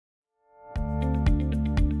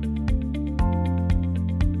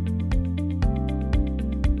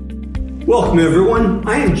Welcome everyone.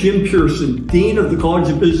 I am Jim Pierson, Dean of the College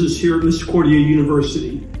of Business here at Misericordia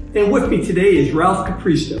University. And with me today is Ralph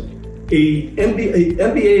Capristo, a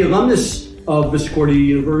MBA alumnus of Misericordia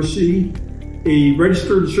University, a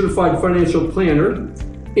registered certified financial planner,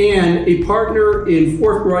 and a partner in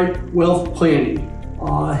Forthwright Wealth Planning.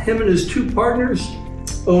 Him and his two partners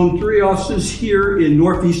own 3 offices here in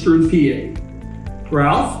Northeastern PA.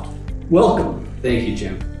 Ralph, welcome. Thank you,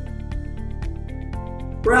 Jim.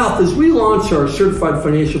 Ralph, as we launch our Certified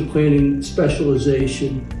Financial Planning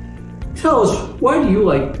specialization, tell us, why do you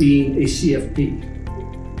like being a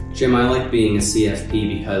CFP? Jim, I like being a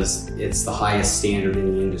CFP because it's the highest standard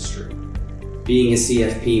in the industry. Being a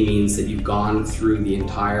CFP means that you've gone through the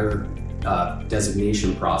entire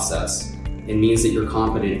designation process. It means that you're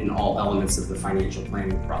competent in all elements of the financial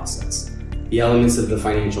planning process. The elements of the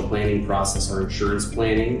financial planning process are insurance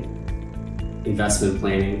planning, investment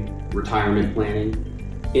planning, retirement planning,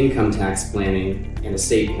 income tax planning, and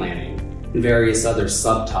estate planning, and various other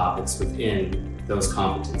subtopics within those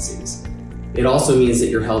competencies. It also means that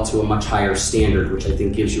you're held to a much higher standard, which I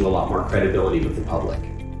think gives you a lot more credibility with the public.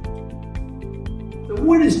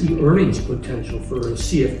 What is the earnings potential for a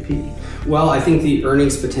CFP? Well, I think the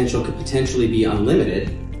earnings potential could potentially be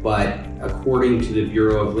unlimited, but according to the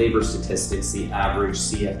Bureau of Labor Statistics, the average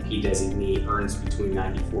CFP designee earns between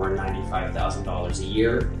 $94,000 and $95,000 a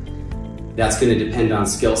year. That's going to depend on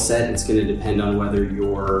skill set. It's going to depend on whether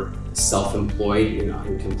you're self-employed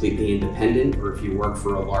and completely independent, or if you work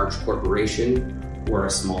for a large corporation or a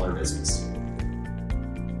smaller business.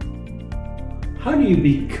 How do you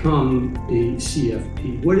become a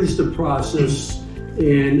CFP? What is the process?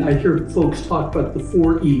 And I hear folks talk about the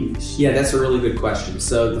 4 E's. Yeah, that's a really good question.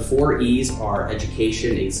 So the 4 E's are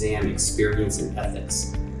education, exam, experience, and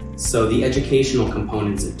ethics. So the educational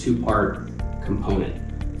component is a 2-part component.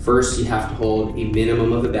 First, you have to hold a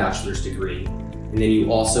minimum of a bachelor's degree, and then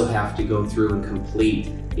you also have to go through and complete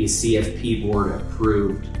a CFP board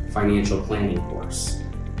approved financial planning course.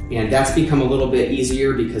 And that's become a little bit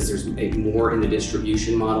easier because there's more in the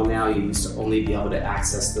distribution model now. You used to only be able to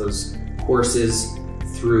access those courses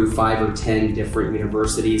through 5 or 10 different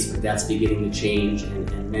universities, but that's beginning to change,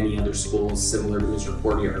 and many other schools similar to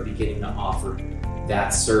Misericordia are beginning to offer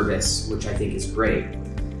that service, which I think is great.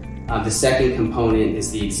 The second component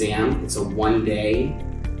is the exam. It's a 1-day,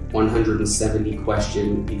 170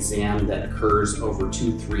 question exam that occurs over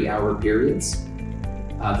 2 3-hour periods.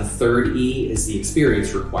 The third E is the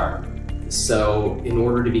experience requirement. So in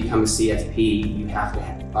order to become a CFP, you have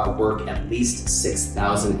to work at least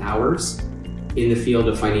 6,000 hours in the field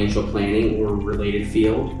of financial planning or related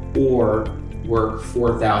field, or work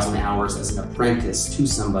 4,000 hours as an apprentice to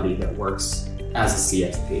somebody that works as a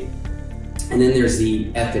CFP. And then there's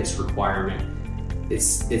the ethics requirement.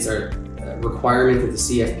 It's a requirement that the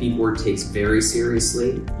CFP board takes very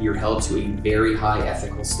seriously. You're held to a very high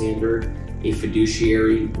ethical standard, a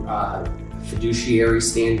fiduciary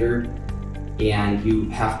standard, and you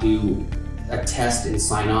have to attest and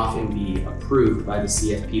sign off and be approved by the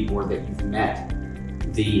CFP board that you've met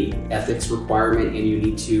the ethics requirement, and you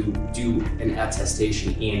need to do an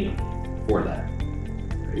attestation annually for that.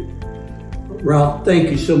 Great. Ralph,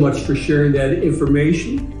 thank you so much for sharing that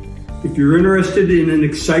information. If you're interested in an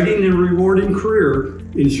exciting and rewarding career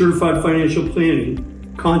in certified financial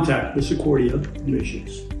planning, contact Misericordia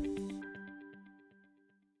Admissions.